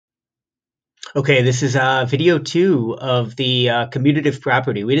Okay, this is video 2 of the commutative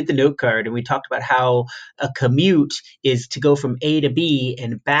property. We did the note card and we talked about how a commute is to go from A to B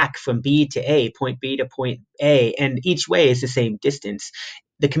and back from B to A, point B to point A, and each way is the same distance.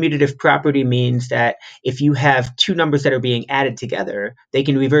 The commutative property means that if you have two numbers that are being added together, they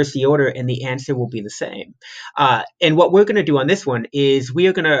can reverse the order and the answer will be the same. And what we're going to do on this one is we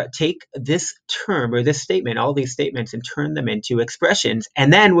are going to take this term or this statement, all these statements, and turn them into expressions.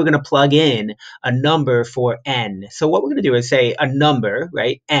 And then we're going to plug in a number for n. So what we're going to do is say a number,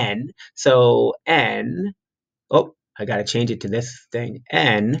 right? N. So n, oh, I got to change it to this thing.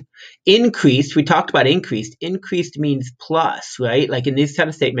 N increased. We talked about increased. Increased means plus, right? Like in these kind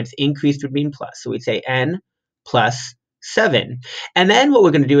of statements, increased would mean plus. So we'd say n plus 7. And then what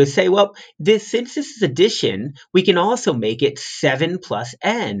we're going to do is say, well, since this is addition, we can also make it 7 plus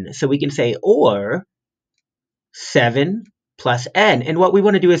n. So we can say, or 7 plus n. And what we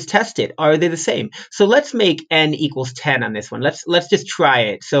want to do is test it. Are they the same? So let's make n equals 10 on this one. Let's just try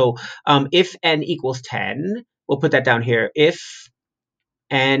it. So if n equals 10, we'll put that down here. If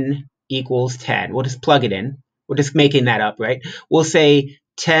n equals 10, we'll just plug it in. We're just making that up, right? We'll say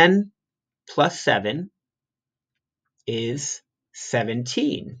 10 plus 7 is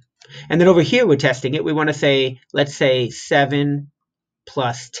 17. And then over here, we're testing it. We want to say, let's say 7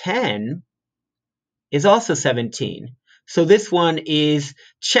 plus 10 is also 17. So this one is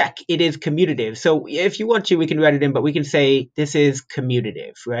check. It is commutative. So if you want to, we can write it in, but we can say this is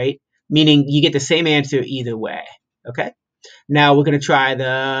commutative, right? Meaning you get the same answer either way, okay? Now we're going to try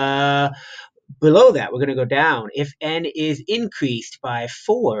below that, we're going to go down. If n is increased by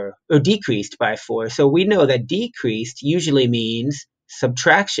 4 or decreased by 4, so we know that decreased usually means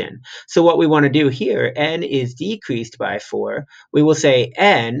subtraction. So what we want to do here, n is decreased by 4, we will say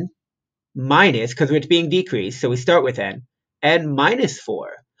n minus, because it's being decreased, so we start with n minus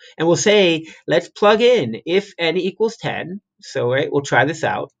 4. And we'll say, let's plug in if n equals 10. So, right, we'll try this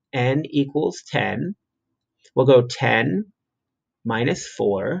out. N equals 10. We'll go 10 minus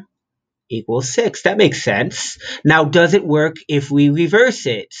 4 equals 6. That makes sense. Now, does it work if we reverse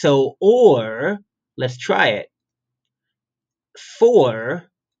it? So, or, let's try it. 4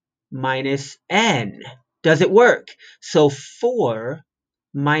 minus n. Does it work? So 4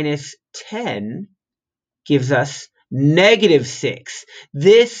 minus 10 gives us negative 6.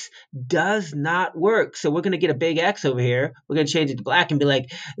 This does not work. So we're going to get a big X over here. We're going to change it to black and be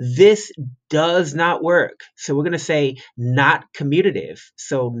like, this does not work. So we're going to say not commutative.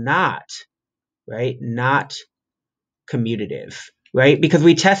 So not, right? Not commutative, right? Because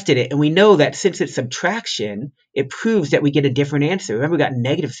we tested it and we know that since it's subtraction, it proves that we get a different answer. Remember, we got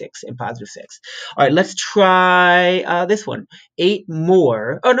negative 6 and positive 6. All right, let's try this one. 8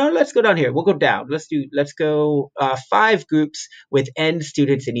 more. Oh, no, let's go down here. We'll go down. Let's go 5 groups with n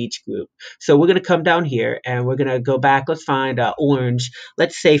students in each group. So we're going to come down here and we're going to go back. Let's find orange.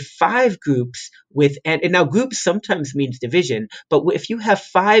 Let's say 5 groups with n. And now groups sometimes means division, but if you have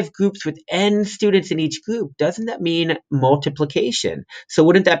 5 groups with n students in each group, doesn't that mean multiplication? So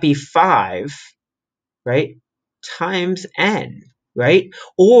wouldn't that be 5, right, times n, right?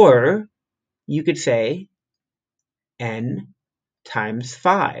 Or you could say n times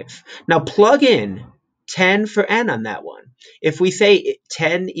 5. Now plug in 10 for n on that one. If we say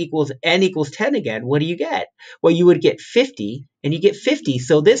 10 equals n equals 10 again, what do you get? Well, you would get 50, and you get 50.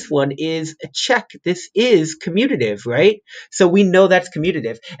 So this one is a check. This is commutative, right? So we know that's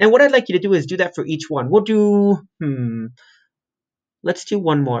commutative. And what I'd like you to do is do that for each one. We'll do, let's do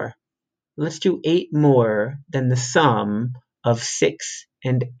one more. Let's do 8 more than the sum of 6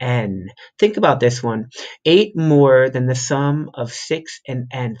 and n. Think about this one. 8 more than the sum of 6 and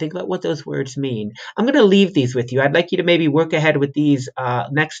n. Think about what those words mean. I'm going to leave these with you. I'd like you to maybe work ahead with these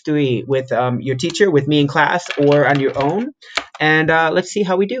next 3 with your teacher, with me in class, or on your own. And let's see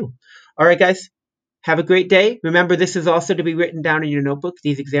how we do. All right, guys. Have a great day. Remember, this is also to be written down in your notebook.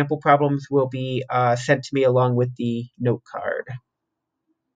 These example problems will be sent to me along with the note card.